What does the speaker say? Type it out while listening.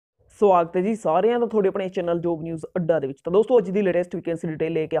स्वागत है जी सारिਆਂ ਦਾ ਤੁਹਾਡੇ ਆਪਣੇ ਚੈਨਲ ਜੋਬ ਨਿਊਜ਼ ਅੱਡਾ ਦੇ ਵਿੱਚ। ਤਾਂ ਦੋਸਤੋ ਅੱਜ ਦੀ ਲੇਟੈਸਟ ਵੈਕੈਂਸੀ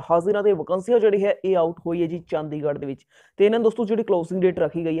ਡਿਟੇਲ ਲੈ ਕੇ ਹਾਜ਼ਰ ਹਾਂ ਤੇ ਵੈਕੈਂਸੀ ਜਿਹੜੀ ਹੈ ਇਹ ਆਊਟ ਹੋਈ ਹੈ ਜੀ ਚੰਡੀਗੜ੍ਹ ਦੇ ਵਿੱਚ। ਤੇ ਇਹਨਾਂ ਦੋਸਤੋ ਜਿਹੜੀ ਕਲੋਜ਼ਿੰਗ ਡੇਟ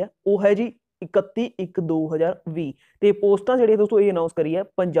ਰੱਖੀ ਗਈ ਹੈ ਉਹ ਹੈ ਜੀ 31/1/2020 ਤੇ ਪੋਸਟਾਂ ਜਿਹੜੀਆਂ ਦੋਸਤੋ ਇਹ ਅਨਾਉਂਸ ਕਰੀ ਹੈ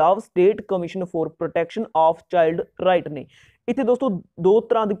Punjab state commission for protection of child right ਨੇ। ਇੱਥੇ ਦੋਸਤੋ ਦੋ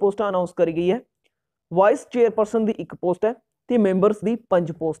ਤਰ੍ਹਾਂ ਦੀ ਪੋਸਟਾਂ ਅਨਾਉਂਸ ਕਰੀ ਗਈ ਹੈ। ਵਾइस चेयरपर्सन ਦੀ ਇੱਕ ਪੋਸਟ ਹੈ ਤੇ ਮੈਂਬਰਸ ਦੀ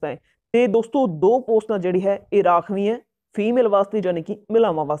 5 ਪੋਸਟਾਂ ਹੈ। ਤੇ ਦੋਸਤੋ ਦੋ ਪੋਸਟਾਂ ਜਿਹੜੀ ਹੈ ਇਹ ਰਾਖਵੀਂ ਹੈ फीमेल वास्ते यानी कि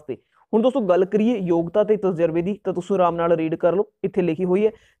महिलावां वास्ते। हुण दोस्तों गल करिए योग्यता ते तजर्बे की तो तुसीं आराम नाल रीड कर लो, इत्थे लिखी हुई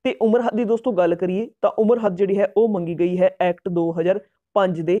है। ते उम्र हद की दोस्तों गल करिए तो उम्र हद जिहड़ी है वो मंगी गई है एक्ट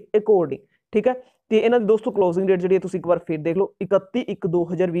 2005 के अकॉर्डिंग, ठीक है। तो इन्हां दी दोस्तों क्लोजिंग डेट जिहड़ी है तुसीं एक बार फिर देख लो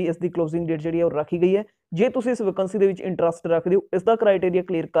 31/1/2020 इसकी क्लोजिंग डेट जिहड़ी है वो रखी गई है। जे तुसीं इस वैकेंसी दे विच इंटरस्ट रखदे हो, इसका क्राइटेरिया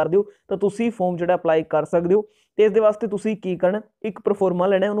क्लीयर कर दिओ तो तुसीं फॉर्म जिहड़ा अप्लाई कर सकदे हो। तो इस वास्ते तुसीं की करना, एक परफॉर्मा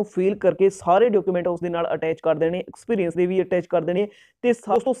लेना है, उन्होंने फिल करके सारे डॉक्यूमेंट उस दे नाल अटैच कर देने, एक्सपीरियंस दे भी अटैच कर देने ते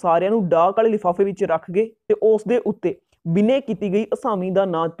दोस्तों सारिਆਂ ਨੂੰ डाक वाले लिफाफे विच रख के ते उस दे उत्ते बिने कीती गई असामी दा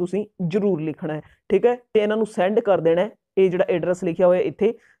नाम तुसीं जरूर लिखना है, ठीक है। ते इन्हां नूं सेंड कर देना है। ये जिहड़ा एड्रैस लिखिया होया इत्थे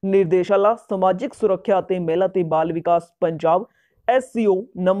निर्देशालय समाजिक सुरक्षा ते महिला ते बाल विकास Punjab SCO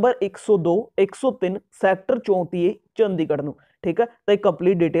number 102 103 sector 34 Chandigarh नूं, ठीक है। तो एक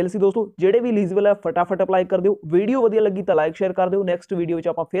कंप्लीट डिटेल सी दोस्तों, जेडे भी एलिजिबल है फटाफट अप्लाई कर दिओ। वीडियो वधिया लगी तो लाइक शेयर कर दिओ। नैक्सट वीडियो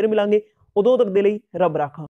आपां फिर मिलांगे, उदों तक दे लई रब राखा।